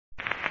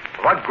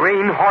The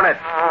Green Hornet.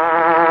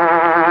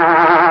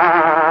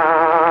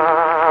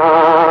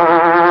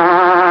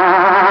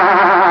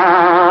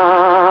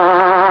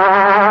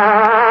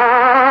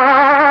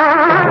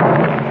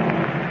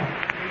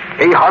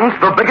 He hunts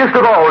the biggest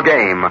of all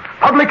game,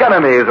 public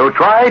enemies who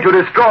try to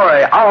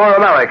destroy our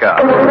America.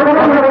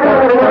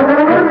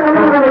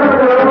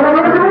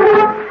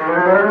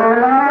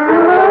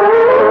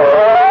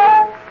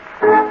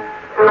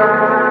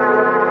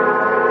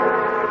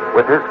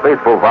 With his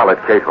faithful valet,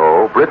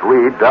 Cato, Britt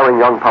Reed, daring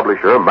young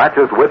publisher,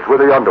 matches wits with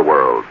the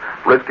underworld,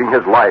 risking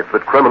his life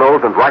that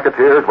criminals and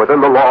racketeers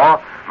within the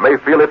law may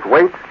feel its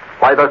weight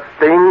by the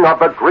sting of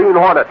the Green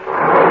Hornet.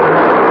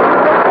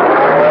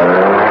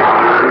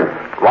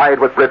 Ride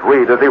with Britt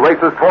Reed as he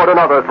races toward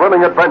another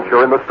thrilling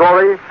adventure in the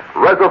story,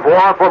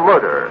 Reservoir for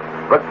Murder.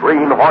 The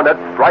Green Hornet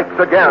strikes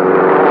again.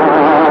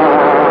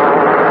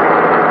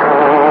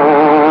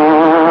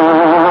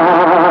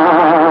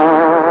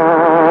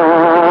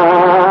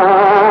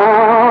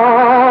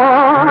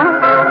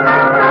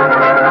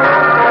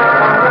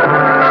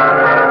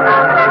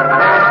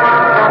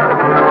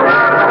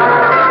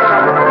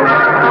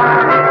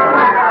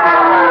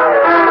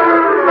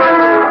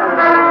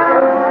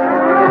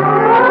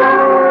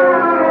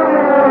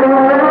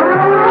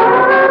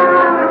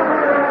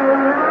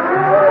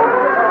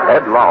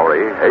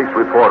 Ace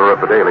reporter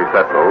of the Daily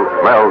Sentinel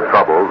smelled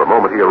trouble the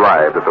moment he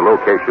arrived at the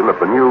location of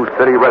the new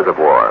city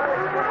reservoir.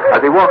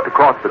 As he walked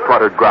across the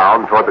cluttered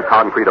ground toward the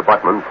concrete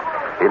abutments,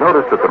 he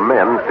noticed that the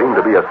men seemed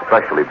to be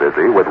especially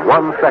busy with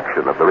one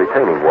section of the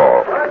retaining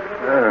wall.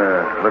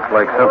 Looks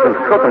like something's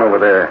cooking over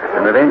there,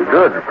 and it ain't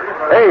good.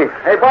 Hey,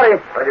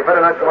 buddy. Well, you better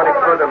not go any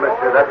further,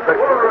 mister. That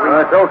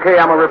section's It's okay.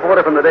 I'm a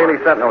reporter from the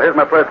Daily Sentinel. Here's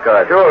my press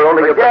card. Sure,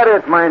 only Forget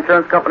it. My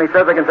insurance company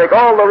says I can take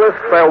all the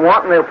risks I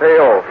want, and they'll pay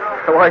all.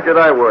 So why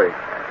should I worry?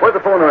 Where's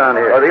the phone around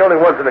here? the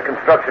only ones in the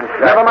construction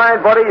shack. Never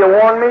mind, buddy. You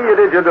warned me. You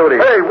did your duty.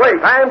 Hey, wait.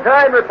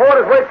 Time.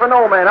 Reporters wait for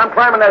no man. I'm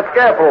climbing that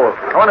scaffold.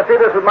 I want to see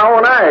this with my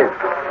own eyes.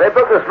 They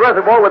built this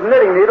reservoir with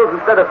knitting needles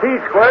instead of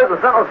T-squares. The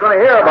Sentinel's going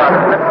to hear about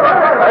it.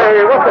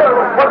 Hey,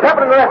 what's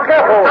happening to that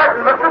scaffold?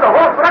 Mister, the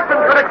whole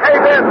section's going to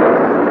cave in.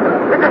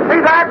 Did you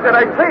see that? Did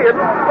I see it?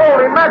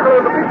 Holy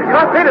mackerel, it's a piece of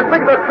concrete as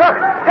big as a truck.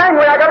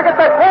 Gangway, I got to get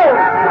that phone.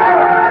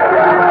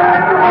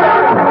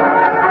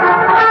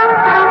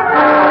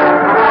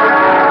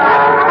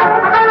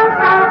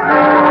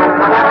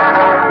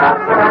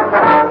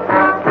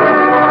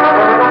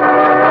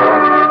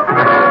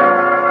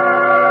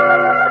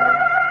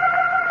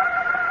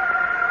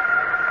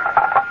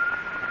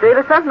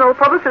 Daily Sentinel,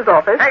 publisher's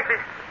office. Casey,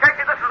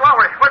 this is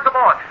Lowry. Where's the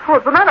boss?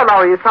 What's the matter,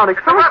 Lowry? You sound The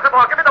excited.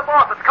 reservoir. Give me the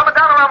boss. It's coming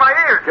down around my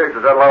ears. Case,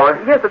 is that Lowry?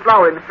 Yes, it's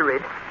Lowry, Mr.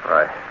 Reed.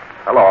 Right.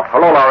 Hello,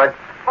 Lowry.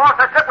 Boss,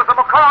 that's it with the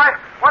McCoy.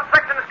 One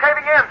section is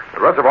caving in. The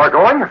reservoir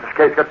going? This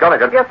case got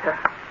Gunnigan. Yes, sir.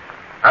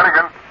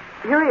 Hannigan.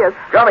 Here he is.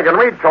 Gunnigan,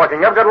 Reed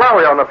talking. I've got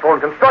Lowry on the phone.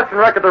 Construction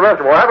wreck at the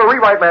reservoir. Have a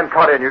rewrite man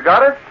cut in. You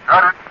got it?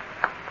 Got it.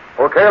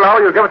 Okay,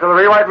 Lowry, you give it to the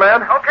rewrite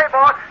man. Okay,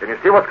 boss. Can you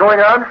see what's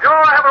going on? Sure,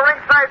 I have a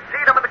ringside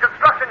seat up in the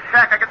construction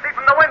shack. I can see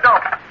from the window.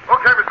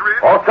 Okay, Mr.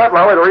 Reed. All set,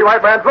 Lowry. The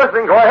rewrite man's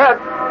listening. Go ahead.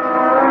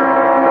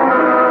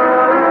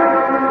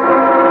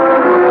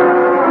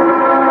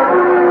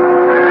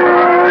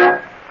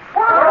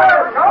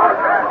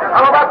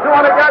 I'm about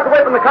 200 yards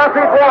away from the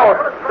concrete wall.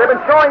 They've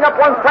been showing up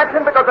one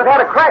section because it had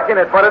a crack in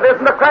it, but it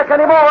isn't a crack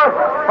anymore.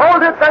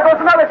 Hold it. There goes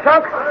another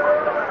chunk.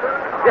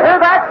 You hear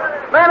that?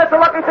 Man, it's a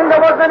lucky thing there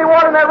wasn't any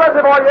water in that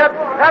reservoir yet.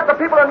 Half the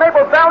people in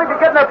Maple Valley be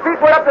getting their feet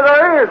wet up to their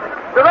ears.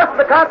 The rest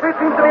of the concrete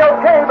seems to be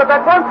okay, but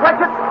that one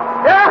section,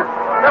 yeah,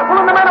 they're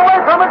pulling the men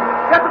away from it.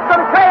 Guess it's going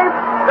to cave.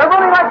 They're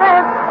running like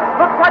this.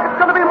 Looks like it's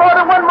going to be more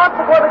than 1 month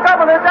before the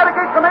governor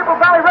dedicates the Maple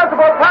Valley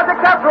Reservoir project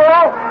after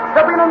all.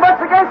 There'll be an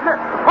investigation.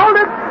 Hold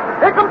it.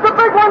 Here comes the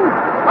big one.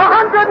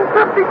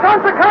 150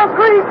 tons of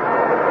concrete.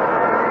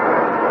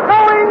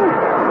 Going.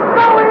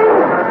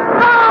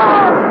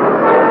 Down.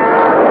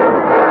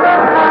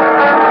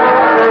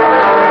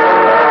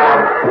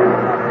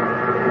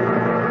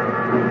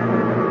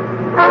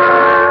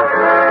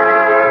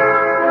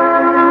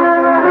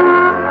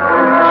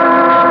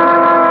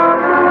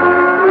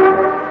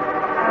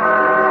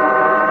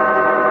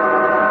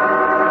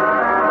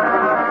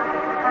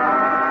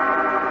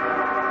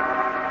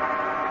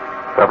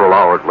 Several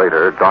hours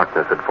later,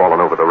 darkness had fallen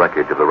over the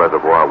wreckage of the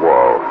reservoir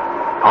wall.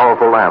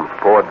 Powerful lamps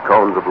poured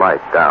cones of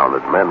light down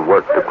as men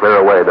worked to clear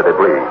away the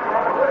debris.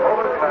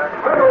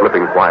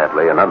 Slipping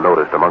quietly and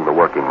unnoticed among the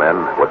working men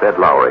was Ed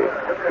Lowry.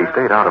 He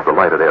stayed out of the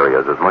lighted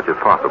areas as much as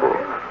possible,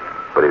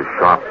 but his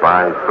sharp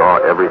eyes saw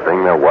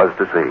everything there was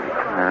to see.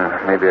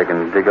 Maybe I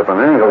can dig up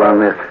an angle on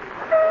this.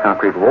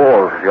 Concrete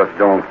walls just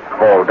don't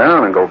fall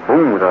down and go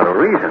boom without a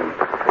reason.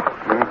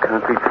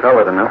 Concrete's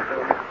solid enough.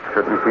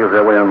 Certainly feels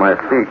that way on my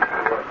feet.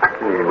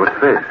 Hey, what's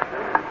this?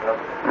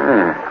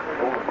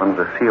 One of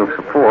the sealed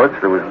supports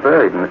that was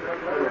buried in it.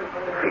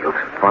 Feels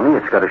funny.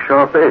 It's got a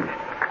sharp edge.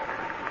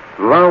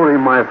 Lowry,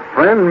 my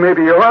friend,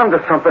 maybe you're onto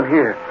something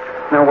here.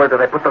 Now, where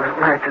did I put those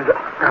matches?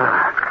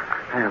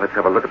 Let's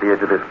have a look at the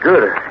edge of this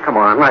girder. Come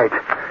on, light.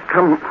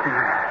 Come.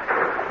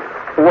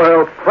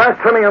 Well,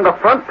 plasterly on the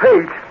front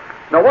page.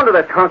 No wonder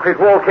that concrete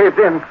wall caved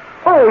in.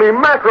 Holy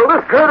mackerel,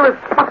 this girder is...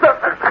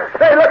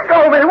 Hey, let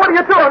go of me. What are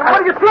you doing?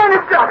 What are you trying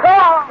to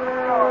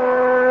do?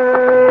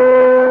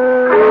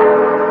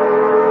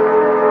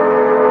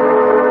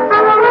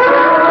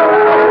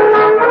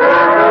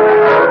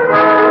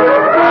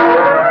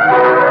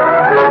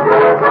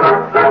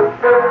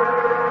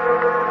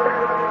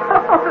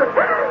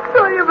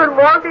 So you've been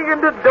walking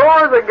into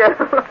doors again,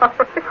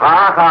 Lowry.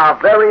 Ha,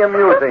 very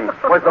amusing.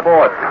 Where's the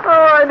boss?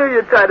 Oh, I knew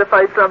you'd try to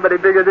fight somebody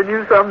bigger than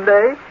you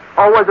someday.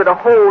 Or was it a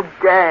whole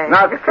gang?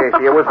 Not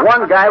Casey. It was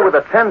one guy with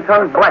a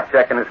 10-ton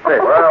blackjack in his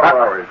fist. Well,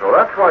 Lowry, so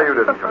that's why you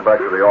didn't come back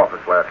to the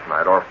office last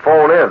night or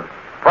phone in.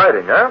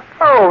 Fighting, huh?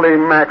 Holy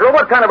mackerel,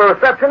 what kind of a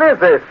reception is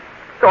this?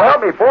 So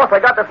help me, boss, I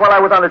got this while I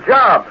was on the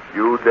job.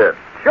 You did.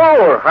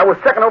 Sure, I was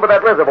checking over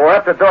that reservoir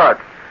after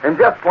dark. And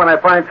just when I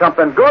find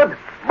something good,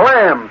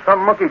 blam,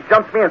 some monkey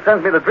jumps me and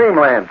sends me to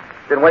dreamland.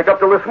 Didn't wake up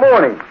till this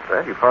morning.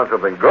 Hey, you found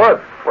something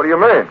good. What do you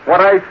mean? What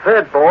I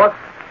said, boss.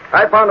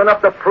 I found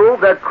enough to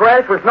prove that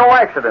crash was no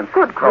accident.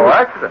 Good No grief.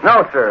 accident?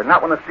 No, sir. Not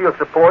when the steel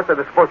supports that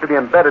are supposed to be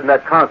embedded in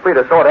that concrete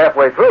are sawed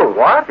halfway through.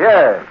 What?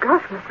 Yeah.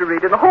 Gosh, Mr.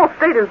 Reed, and the whole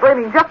state is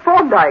blaming Jeff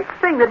Thorndyke,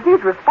 saying that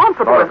he's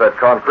responsible. Not if that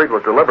concrete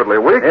was deliberately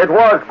weak. It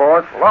was,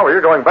 boss. Lowry,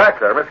 you're going back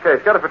there. Miss Case,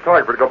 get a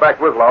photographer to go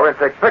back with Lowry and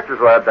take pictures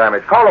of that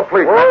damage. Call the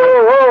police.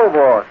 Whoa,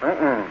 boss.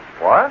 Mm-mm.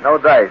 What? No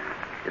dice.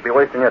 You'd be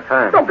wasting your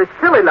time. Don't be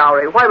silly,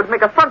 Lowry. Why would it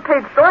make a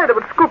front-page story that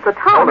would scoop the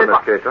town? Hold it,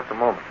 Miss Case, just a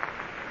moment.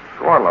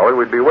 Go on, Lowry.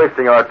 We'd be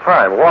wasting our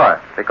time. Why?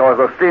 Because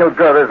those steel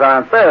girders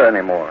aren't there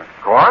anymore.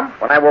 Go on.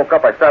 When I woke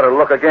up, I started to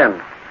look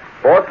again.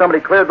 Boss,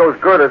 somebody cleared those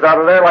girders out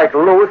of there like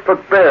Lewis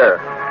took bear.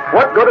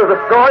 What good is a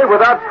story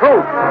without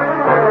proof?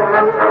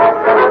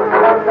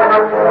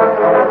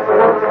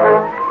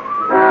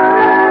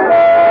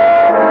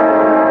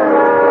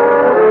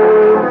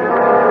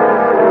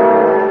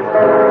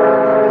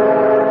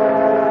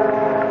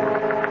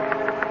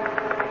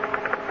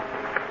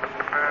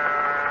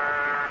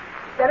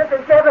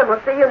 Jonathan Severn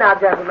will see you now,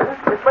 gentlemen.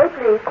 This way,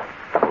 please.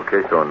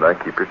 Okay,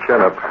 Thorndyke, keep your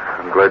chin up.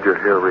 I'm glad you're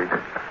here, Reed.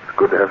 It's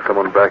good to have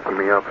someone backing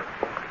me up.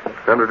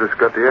 Senator just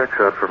got the axe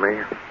out for me.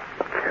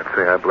 Can't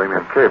say I blame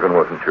him. Caving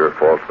wasn't your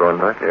fault,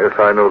 Thorndyke. Yes,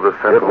 I know the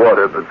Senate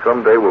wanted, but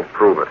someday we'll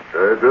prove it.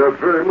 I doubt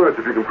very much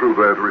if you can prove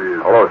that, Reed.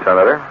 Hello,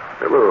 Senator.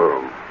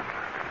 Hello.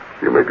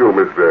 You may go,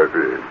 Miss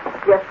Fairfield.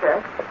 Yes,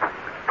 sir.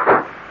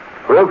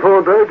 Well,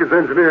 Thorndyke, as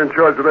engineer in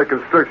charge of that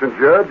construction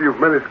job, you've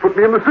managed to put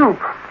me in the soup.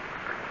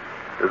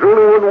 There's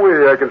only one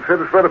way I can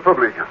satisfy the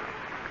public.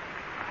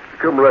 To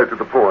come right to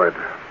the point.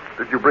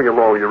 Did you bring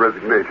along your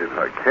resignation?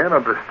 I can't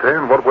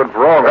understand what went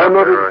wrong. I'm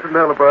not interested in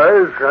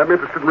alibis. I'm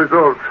interested in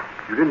results.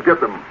 You didn't get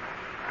them.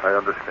 I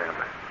understand.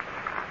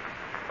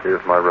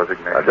 Here's my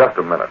resignation. Now, just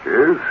a minute.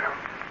 Yes?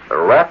 The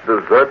rat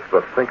deserts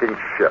the sinking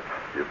ship.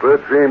 Your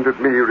bird's aimed at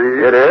me,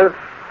 Reed. It is?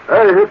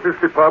 I hate this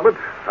department.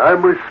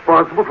 I'm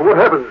responsible for what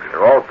happens.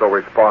 You're also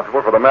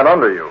responsible for the men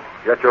under you.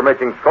 Yet you're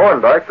making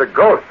Thorndyke the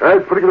ghost.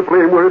 I'm putting the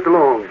blame where it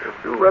belongs. If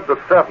you read the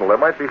Sentinel, there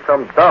might be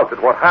some doubt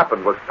that what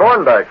happened was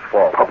Thorndyke's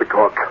fault.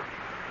 Poppycock.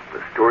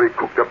 The story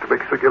cooked up to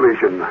make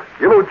circulation.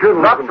 You know,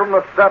 journalism... Not from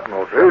the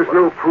Sentinel, There's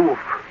Shepard. no proof.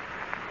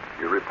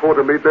 Your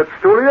reporter made that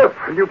story up,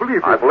 and you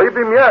believed it. I believed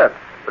him, yes,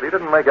 but he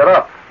didn't make it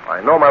up. I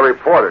know my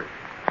reporters.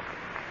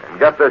 And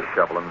get this,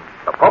 Shepard.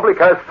 The public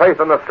has faith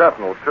in the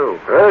Sentinel, too.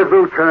 I've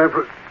no time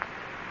for...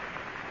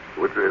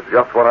 Which is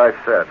just what I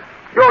said.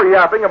 You're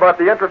yapping about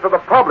the interest of the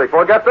public.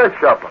 Well, get this,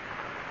 Shepard.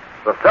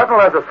 The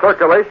Sentinel has a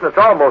circulation that's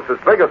almost as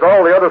big as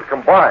all the others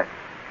combined.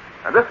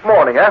 And this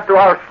morning, after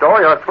our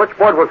story, our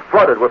switchboard was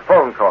flooded with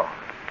phone calls.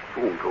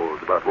 Phone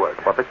calls about what?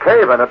 About the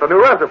cave-in at the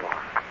new reservoir.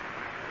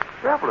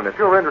 Shepard, if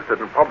you're interested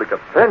in public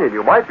opinion,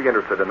 you might be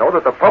interested to know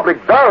that the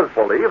public does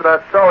believe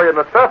that story in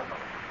the Sentinel.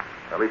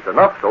 At least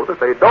enough so that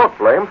they don't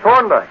blame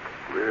Thorndyke.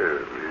 Well,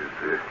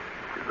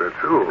 is that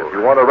so? If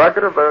you want a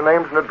record of their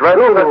names and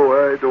addresses... No,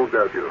 I don't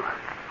doubt you.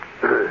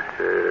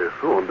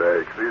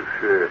 Thorndyke, this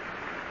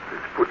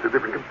puts a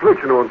different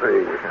complexion on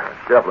things.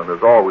 Shevlin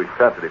is always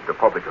sensitive to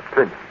public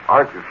opinion.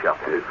 Aren't you,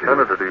 Shevlin? Yes,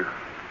 Senator, do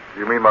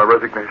you mean my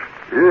resignation?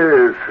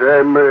 Yes,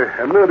 I'm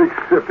not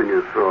accepting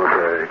it,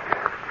 Thorndyke.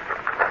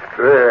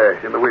 There,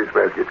 in the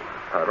wastebasket.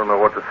 I don't know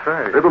what to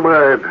say. Never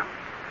mind.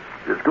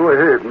 Just go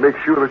ahead and make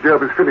sure the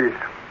job is finished.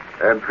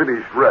 And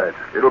finished right.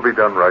 It'll be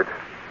done right.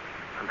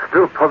 I'm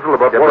still puzzled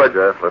about what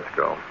Jeff, let's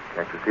go.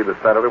 Can't you see the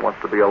senator wants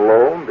to be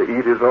alone, to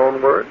eat his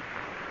own words?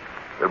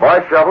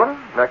 Goodbye, Shevlin.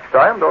 Next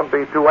time, don't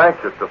be too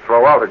anxious to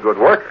throw out a good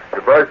worker.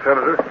 Goodbye,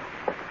 Senator.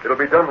 It'll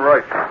be done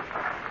right.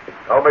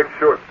 I'll make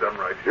sure it's done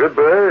right.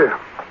 Goodbye.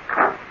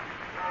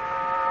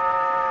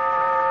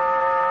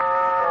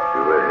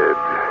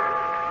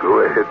 Go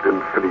ahead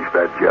and finish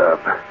that job.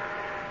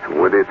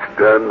 And when it's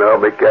done, I'll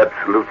make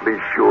absolutely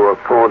sure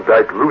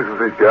Thorndyke loses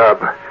his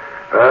job.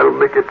 I'll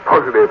make it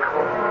positive.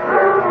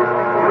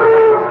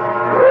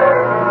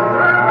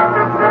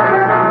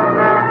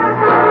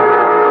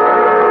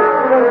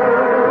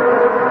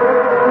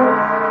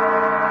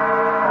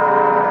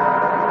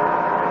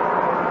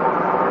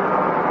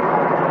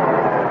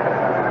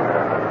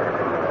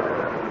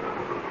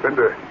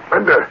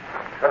 Bender.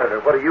 Senator,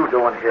 what are you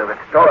doing here?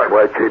 It's dark.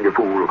 Why came you,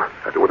 fool?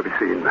 I don't want to be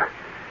seen.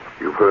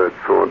 You've heard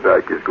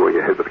Thorndyke is going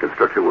ahead with the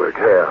construction work.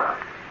 Yeah.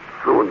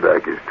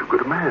 Thorndyke is too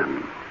good a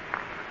man.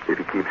 If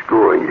he keeps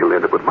going, he'll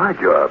end up with my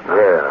job.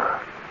 Yeah.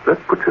 That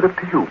puts it up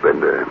to you,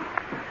 Bender.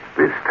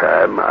 This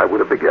time, I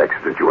want a big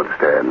accident, you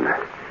understand.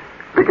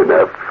 Big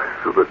enough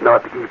so that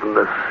not even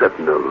the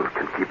Sentinel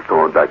can keep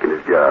Thorndyke in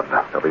his job.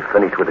 They'll be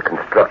finished with the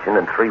construction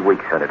in 3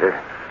 weeks, Senator.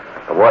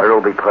 The water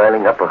will be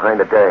piling up behind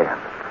the dam.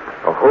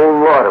 A whole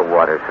lot of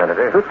water,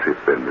 Senator. That's it,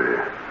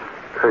 Bender.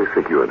 I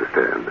think you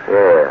understand.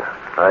 Yeah,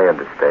 I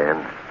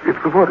understand.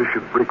 If the water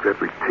should break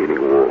that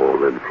retaining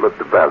wall and flood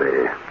the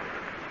valley,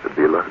 there'd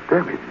be a lot of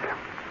damage.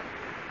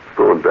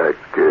 Thorndyke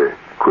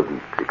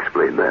couldn't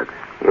explain that.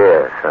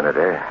 Yeah,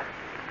 Senator.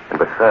 And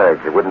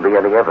besides, there wouldn't be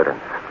any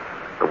evidence.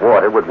 The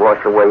water would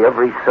wash away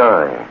every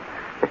sign.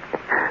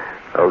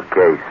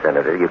 Okay,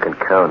 Senator, you can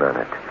count on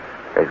it.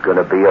 There's going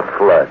to be a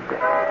flood.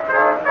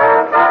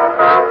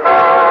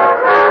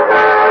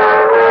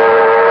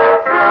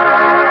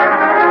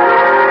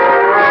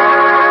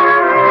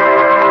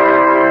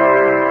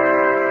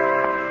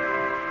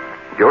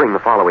 During the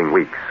following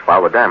weeks,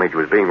 while the damage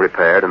was being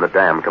repaired and the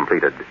dam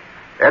completed,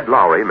 Ed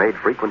Lowry made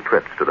frequent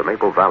trips to the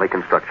Maple Valley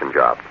construction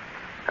job.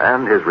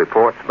 And his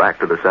reports back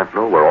to the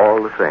Sentinel were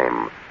all the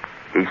same.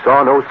 He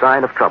saw no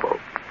sign of trouble.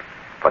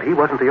 But he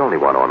wasn't the only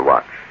one on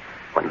watch.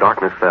 When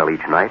darkness fell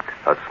each night,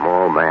 a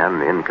small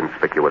man,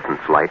 inconspicuous and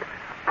slight,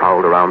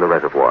 prowled around the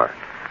reservoir.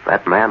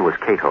 That man was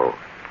Cato,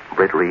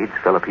 Britt Reed's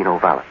Filipino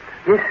valet.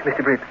 Yes,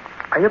 Mr. Britt.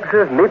 I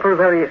observed Maple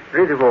Valley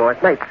Reservoir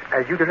at night,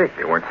 as you direct.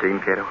 You weren't seen,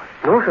 Cato?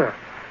 No, sir.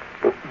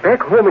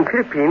 Back home in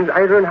Philippines,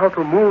 I learned how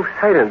to move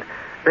silent,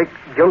 like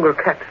jungle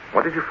cat.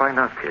 What did you find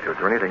out, Cato? Is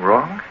there anything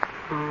wrong?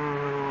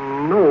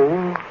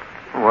 No.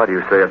 Why do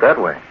you say it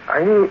that way?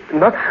 I'm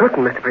not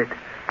certain, Mr. Britt.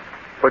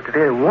 But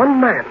there's one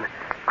man.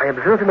 I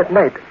observed him at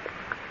night.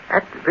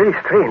 Act very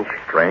strange.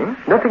 Strange?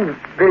 Nothing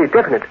very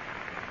definite.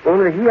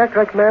 Only he acts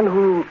like a man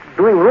who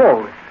doing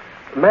wrong.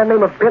 A man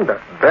named Bender.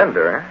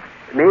 Bender, eh?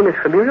 Name is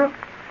familiar?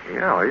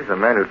 Yeah, he's the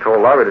man who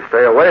told Lowry to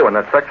stay away when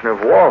that section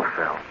of wall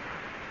fell.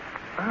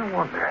 I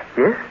wonder.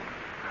 Yes?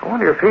 I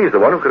wonder if he's the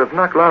one who could have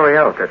knocked Lowry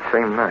out that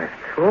same night.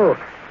 Oh,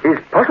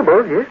 it's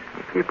possible, yes.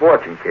 You keep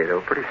watching,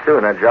 Cato. Pretty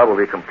soon that job will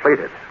be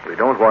completed. We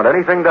don't want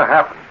anything to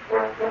happen.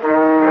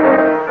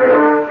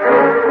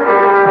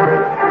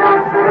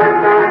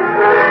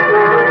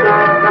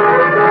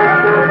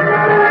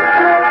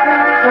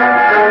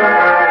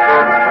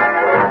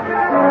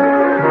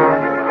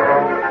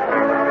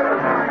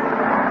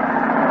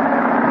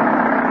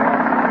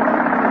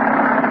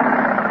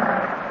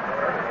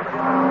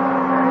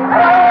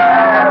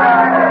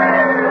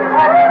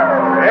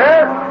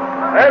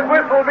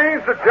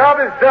 The job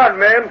is done,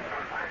 men.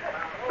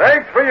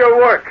 Thanks for your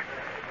work.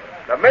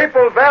 The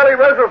Maple Valley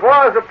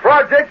Reservoir is a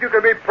project you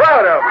can be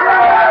proud of.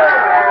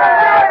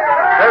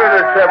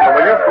 Senator Shepard,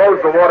 will you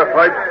close the water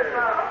pipes?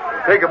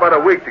 It'll take about a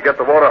week to get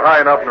the water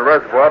high enough in the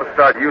reservoir to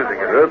start using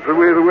it. That's the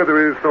way the weather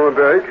is,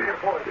 Thorndyke.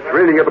 It's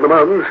raining up in the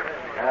mountains.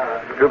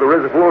 Until the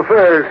reservoir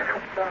fires.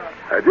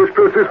 I just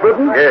press this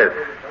button? Yes.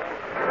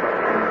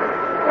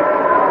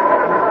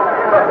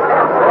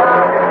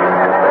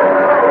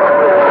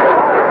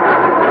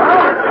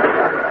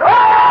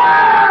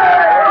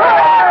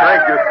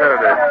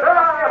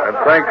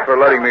 Thanks for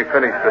letting me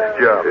finish this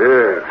job.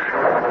 Yes.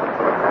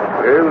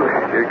 Well,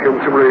 here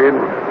comes some rain.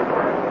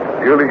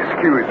 You'll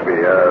excuse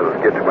me. I'll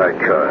get to my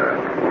car.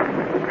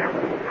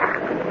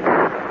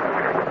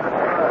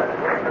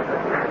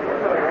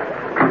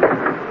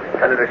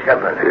 Senator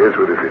Shepard. Yes,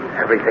 what is it?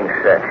 Everything's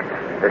set.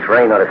 This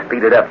rain ought to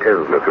speed it up,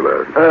 too. Not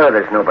allowed. Oh,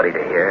 there's nobody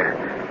to hear.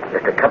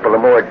 Just a couple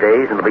of more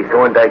days and it'll be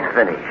Thorndyke's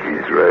finish.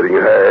 He's riding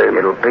high.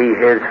 It'll be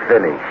his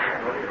finish.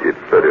 It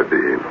better be.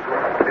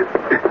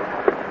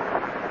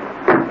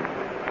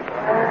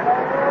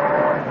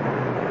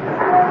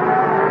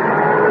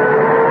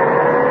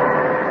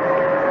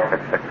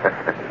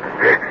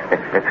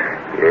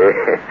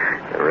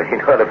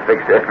 Ought to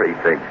fix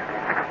everything.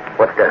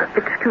 What's that?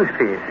 Excuse,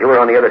 please. You were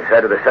on the other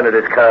side of the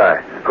senator's car.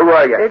 Who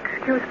are you?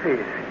 Excuse,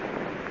 please.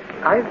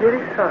 I'm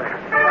very sorry.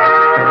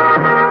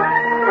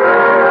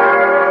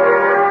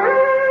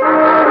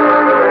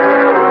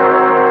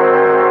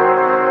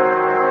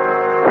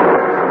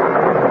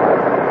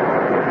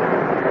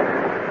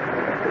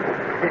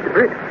 Mr.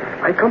 Britt,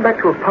 I come back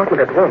to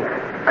apartment at once.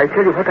 I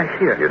tell you what I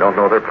hear. You don't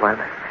know their plan?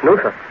 No,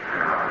 sir.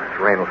 This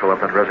rain will fill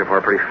up that reservoir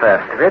pretty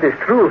fast. That is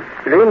true.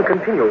 The rain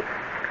continue.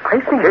 I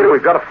think... Cato,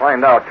 we've got to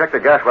find out. Check the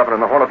gas weapon in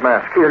the Hornet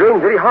mask. It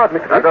rained very hard,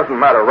 Mr. That doesn't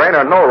matter. Rain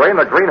or no rain,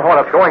 the Green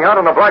Hornet's going out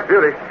on the Black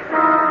Beauty.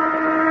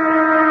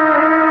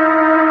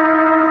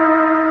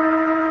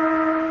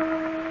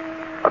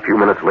 A few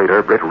minutes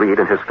later, Britt Reed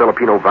and his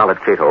Filipino valet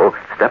Cato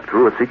stepped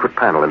through a secret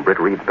panel in Britt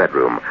Reed's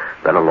bedroom,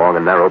 then along a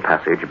narrow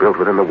passage built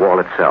within the wall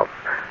itself,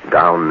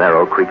 down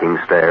narrow creaking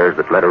stairs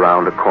that led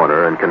around a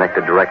corner and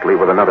connected directly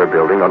with another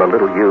building on a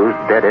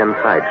little-used, dead-end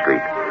side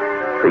street.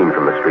 Seen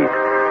from the street,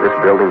 this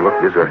building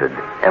looked deserted,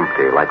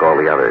 empty like all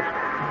the others.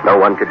 No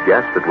one could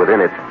guess that within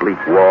its bleak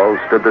walls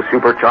stood the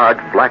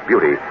supercharged Black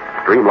Beauty,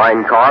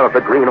 streamlined car of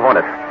the Green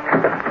Hornet.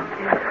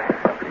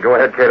 Go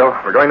ahead, Cato.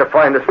 We're going to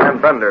find this man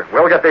Bender.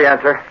 We'll get the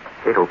answer.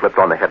 Cato flipped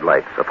on the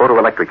headlights. A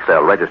photoelectric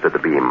cell registered the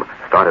beam,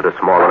 started a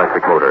small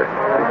electric motor,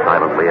 and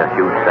silently a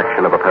huge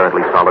section of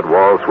apparently solid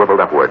wall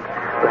swiveled upward.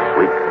 The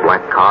sleek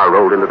black car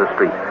rolled into the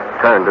street,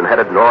 turned and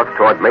headed north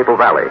toward Maple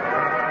Valley.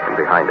 And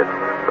behind it,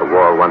 the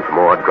wall once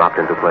more dropped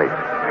into place.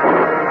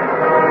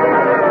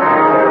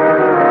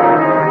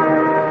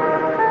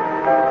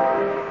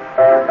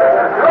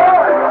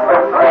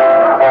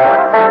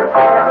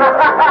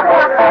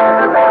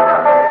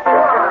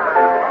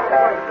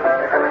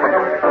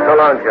 So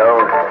long,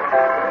 Joe.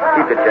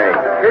 Keep the change.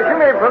 Did you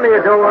made plenty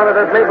of dough out of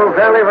that Maple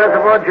Valley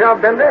Reservoir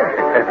job, Bender?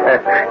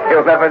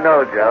 You'll never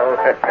know, Joe.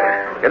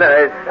 Good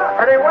night.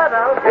 Pretty wet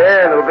out.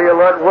 Yeah, it'll be a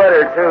lot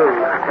wetter, too.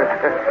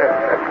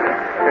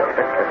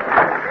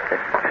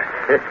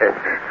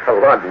 A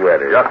lot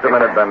wetter. Just a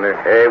minute, Bender.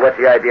 Hey, what's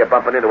the idea of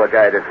bumping into a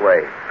guy this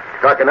way?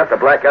 Dark enough to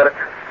black out it?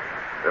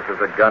 This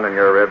is a gun in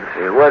your ribs.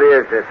 Hey, what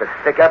is this, a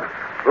stick-up?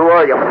 Who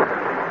are you?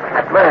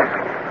 That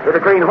mask. You're the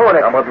Green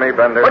Hornet. Come with me,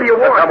 Bender. What do you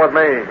want? Come with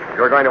me.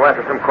 You're going to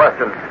answer some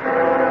questions.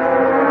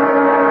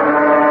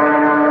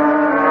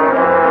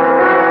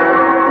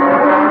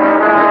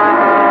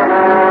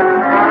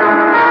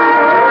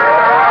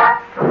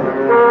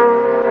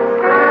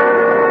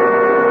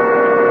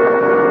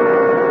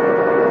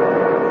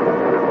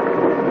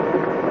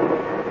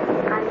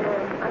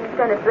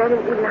 It's raining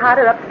even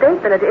harder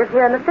upstate than it is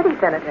here in the city,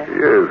 Senator.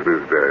 Yes,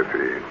 Miss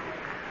Darcy.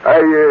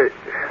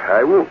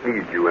 I won't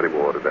need you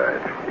anymore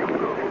tonight. You can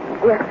go.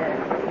 Yes, sir.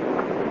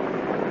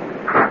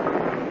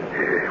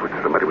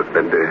 What's the matter with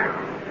Bender?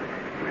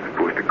 He's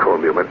supposed to call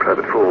me on my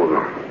private phone.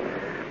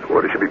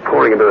 Water should be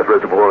pouring into that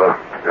reservoir.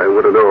 I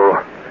want to know.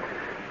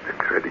 I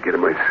tried to get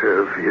him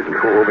myself. He isn't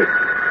home.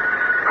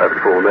 Private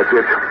phone, that's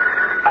it.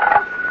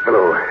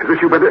 Hello. Is this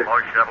you, Bender?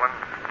 Hello, Shevlin.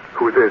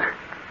 Who is this?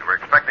 You were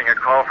expecting a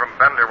call from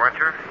Bender, weren't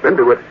you?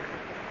 Bender, what?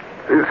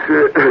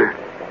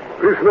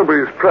 This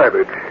number is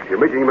private. You're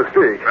making a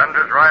mistake.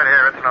 Bender's right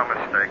here. It's no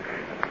mistake.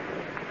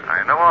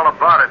 I know all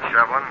about it,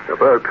 Shevlin.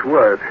 About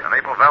what? The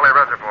Maple Valley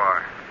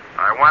Reservoir.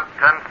 I want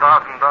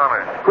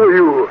 $10,000. Who are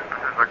you?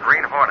 This is the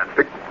Green Hornet.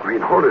 The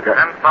Green Hornet?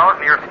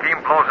 10,000, your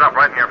scheme blows up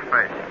right in your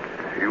face.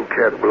 You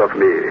can't bluff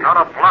me. Not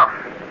a bluff.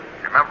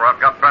 Remember, I've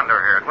got Bender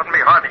here. It wouldn't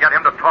be hard to get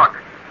him to talk.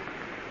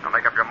 Now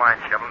make up your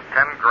mind, Shevlin.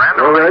 $10,000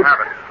 All or right.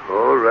 have it.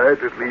 All right.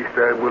 At least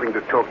I'm willing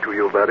to talk to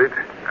you about it.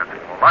 That's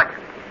more like it.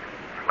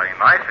 Play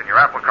nice, and your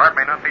apple cart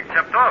may not be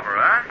tipped over,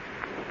 huh?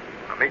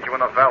 I'll meet you in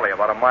the valley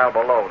about a mile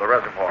below the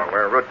reservoir,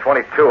 where Route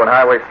 22 and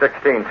Highway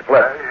 16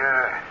 split.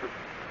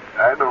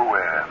 I know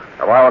where.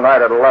 Tomorrow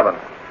night at 11.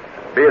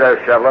 Be there,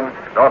 Shevlin.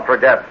 Don't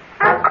forget.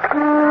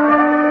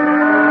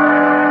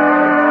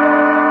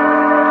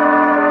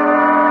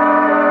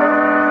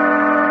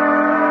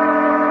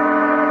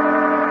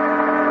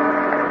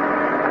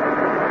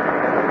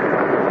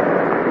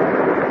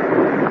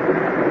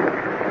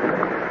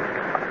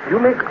 You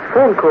make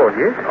phone calls,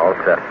 yes? All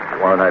set.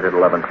 Tomorrow night at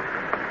 11.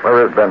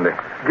 Where is Bender?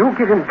 You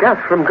give him gas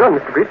from gun,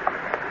 Mr. Britt.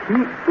 He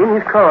in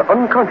his car,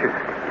 unconscious.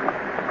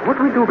 What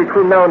do we do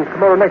between now and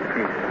tomorrow night,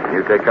 please?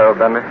 You take care of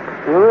Bender?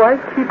 Oh, I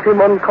keep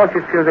him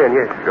unconscious till then,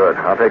 yes. Good.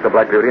 I'll take the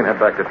black duty and head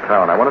back to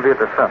town. I want to be at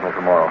the Sentinel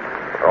tomorrow.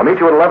 I'll meet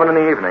you at 11 in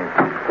the evening.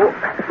 Oh,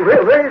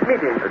 where is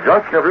meeting? The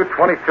junction of Route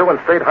 22 and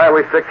State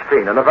Highway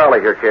 16 in the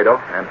valley here, Cato.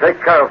 And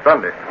take care of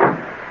Bender.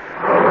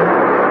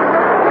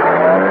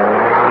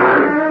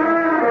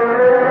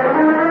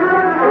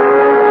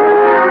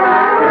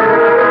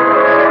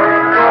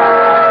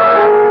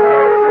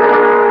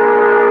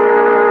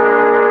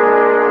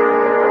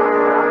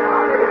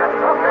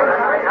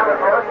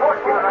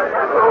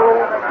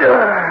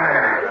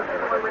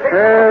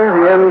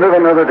 The end of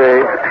another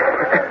day.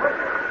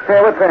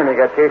 What time you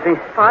got, Casey?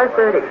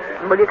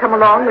 5:30. Will you come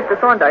along, Mr.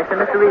 Thorndyke, to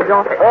Mr. Reed's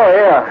office? Oh,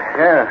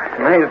 yeah.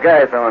 Nice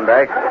guy,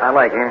 Thorndyke. I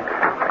like him.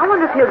 I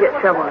wonder if he'll get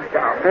shovels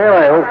down. Well,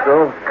 I hope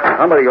so.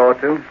 Somebody ought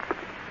to.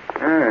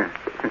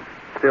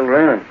 Still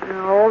raining.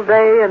 All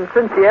day and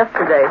since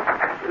yesterday.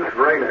 This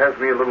rain has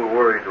me a little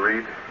worried,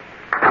 Reed.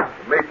 The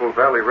Maple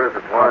Valley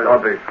Reservoir.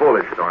 Don't be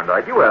foolish,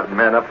 Thorndyke. You have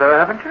men up there,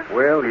 haven't you?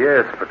 Well,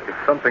 yes, but if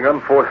something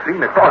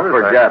unforeseen Oh, occurs...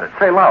 forget it.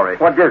 Say, Lowry.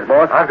 What gives,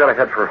 boss? I've got to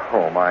head for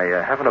home. I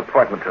have an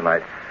appointment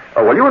tonight.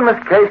 Oh, will you and Miss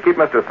Case keep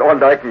Mr.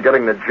 Thorndyke from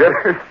getting the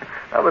jitters?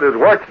 Now that his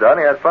work's done,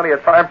 he has plenty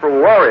of time for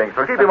worrying,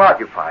 so keep him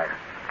occupied.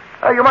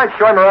 You might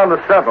show him around the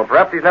Sentinel.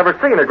 Perhaps he's never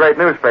seen a great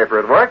newspaper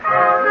at work.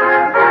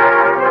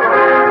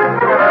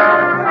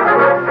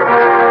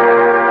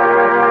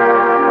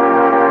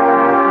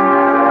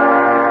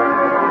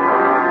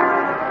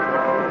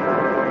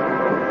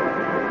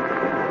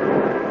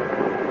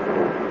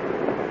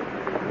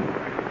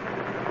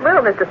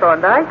 Well, Mr.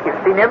 Thorndyke,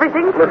 you've seen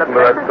everything from the Listen to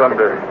that present.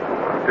 thunder.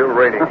 Still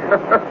raining.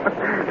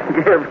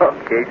 Give up,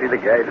 Casey. The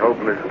guy's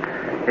hopeless.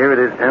 Here it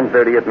is,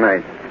 10:30 at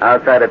night.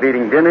 Outside of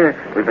eating dinner,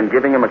 we've been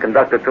giving him a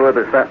conductor tour of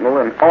the Sentinel,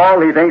 and all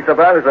he thinks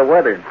about is the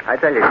weather. I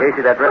tell you,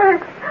 Casey, that...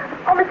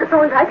 Oh, Mr.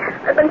 Thorndyke,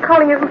 I've been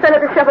calling you from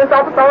Senator Shevlin's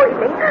office all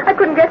evening. I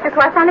couldn't get you,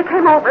 so I finally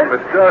came over.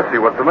 Miss Darcy,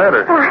 what's the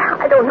matter? Oh,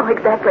 I don't know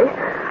exactly.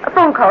 A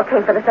phone call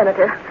came for the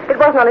senator. It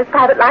wasn't on his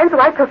private line, so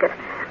I took it.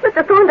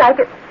 Mr.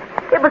 Thorndyke,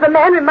 it was a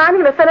man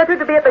reminding the senator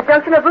to be at the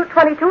junction of Route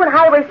 22 and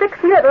Highway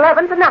 60 at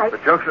 11 tonight. The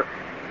junction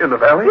in the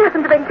valley? Yes,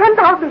 and to bring $10,000.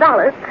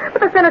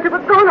 But the senator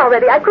was gone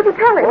already. I couldn't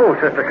tell him. Oh,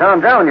 sister,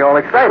 calm down. You're all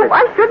excited.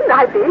 Why shouldn't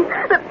I be?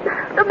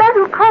 The man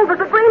who called was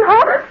the Green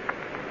Hornet.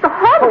 The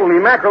Hornet? Holy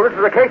mackerel, this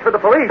is a case for the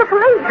police. The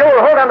police?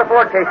 Joel, hold on the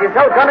board, Casey, and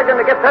tell Gunnigan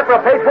to get set for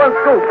a page 1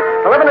 scoop.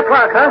 11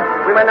 o'clock, huh?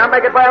 We may not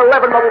make it by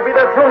 11, but we'll be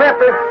there soon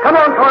after. Come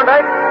on,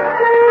 Thorndyke.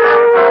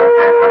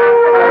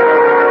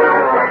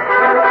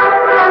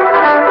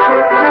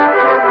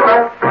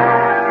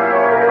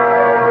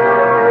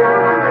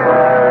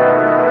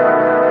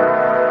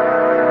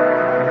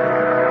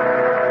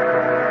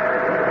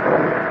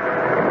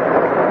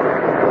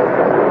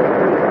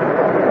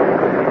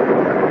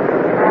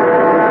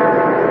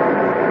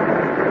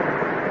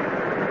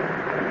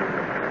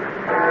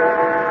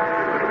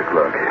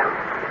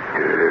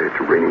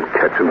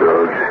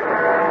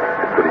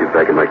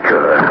 Back in my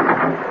car.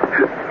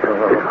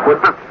 What?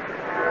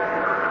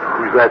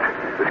 Who's that?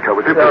 This car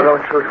was empty. No,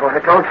 don't shoot,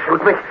 Hornet. Don't shoot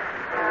me.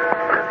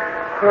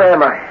 Where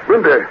am I?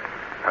 Linda,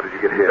 how did you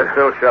get here?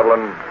 Still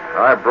shoveling.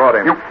 I brought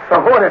him. The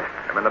Hornet.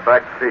 I'm in the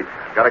back seat.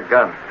 Got a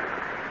gun.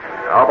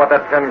 How about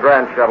that 10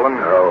 grand, shoveling?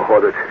 Oh,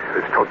 Hornet,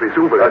 let's talk this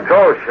over.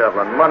 Go,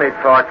 shoveling. Money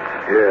talks.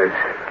 Yes.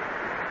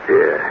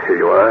 Here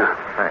you are.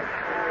 Thanks.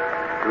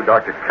 $2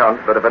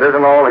 count, but if it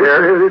isn't all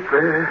here... It's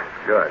there.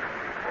 Good.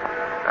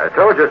 I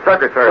told your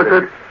secretary...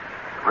 What's it?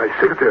 My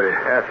secretary.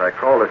 Yes, I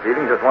called this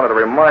evening. Just wanted to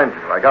remind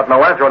you. I got no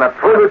answer on that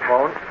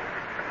phone.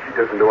 She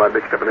doesn't know I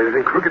mixed up in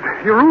anything crooked.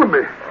 You ruined me.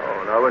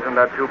 Oh, now isn't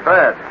that too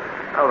bad?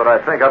 Now that I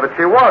think of it,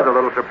 she was a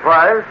little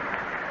surprised.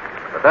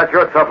 But that's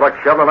your tough luck,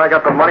 shoveling. I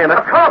got the money and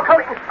the car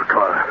coming. The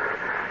car.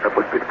 That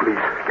was big,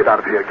 please. Get out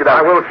of here. Get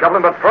out. I will,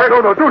 shoveling, but first...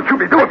 No, don't shoot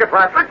me. Don't get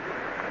flat.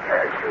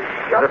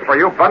 Is this for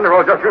you, Thunder?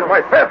 I'll just use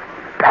my fist.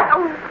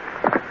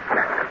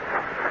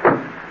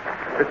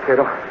 This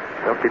kiddo.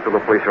 Don't keep to the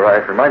police or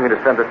eyes. Remind me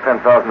to send this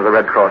 10,000 to the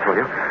Red Cross, will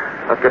you?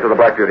 Let's get to the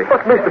Black Beauty.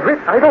 But, Mr. Britt,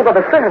 I don't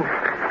understand.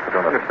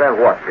 Don't understand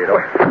what, Cato?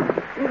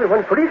 Even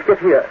when police get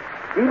here,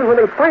 even when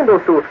they find those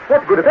two,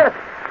 what good is that?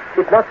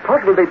 It's not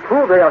possible they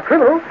prove they are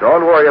criminals.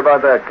 Don't worry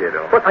about that,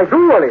 Cato. But I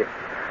do worry.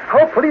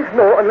 How police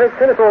know unless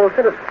Senator or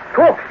Senate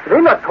talks?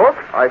 They not talk.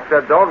 I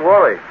said don't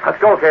worry. Let's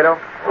go, Cato.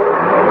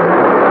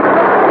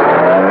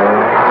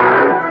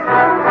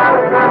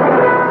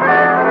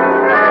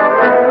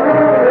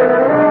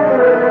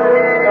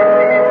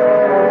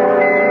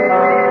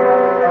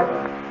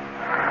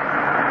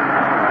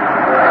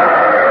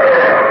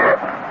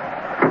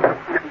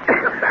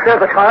 There's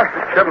the car.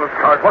 Shoveler's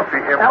car. It must be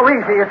him. Now,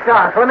 easy, it's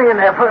dark. Let me in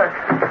there first.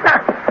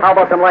 How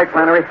about some light,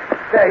 Flannery?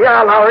 There you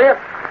are, Lowry.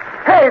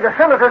 Hey, the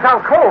senator's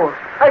out cold.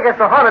 I guess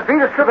the Hornet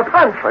beat us to the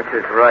punch. Which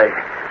is right.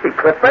 He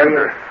clipped me.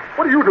 Bender,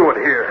 what are you doing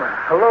here?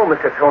 Hello,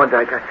 Mr.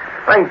 Thorndyke.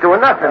 I ain't doing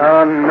nothing.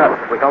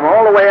 Nothing. We come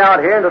all the way out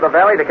here into the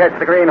valley to catch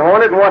the Green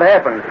Hornet, and what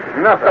happened?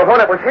 Nothing. The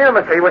Hornet was here,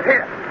 mister. He was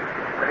here.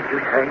 What did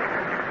you say?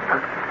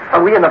 Are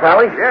we in the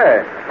valley?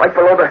 Yeah. Right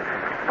below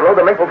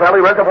the Maple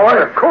Valley Reservoir?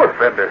 Of course,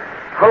 Bender.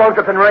 How long's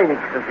it been raining?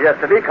 Since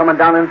yesterday, coming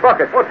down in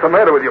buckets. What's the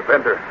matter with you,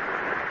 Bender?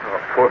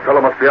 Oh, poor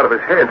fellow must be out of his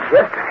head.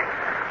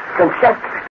 Since yesterday.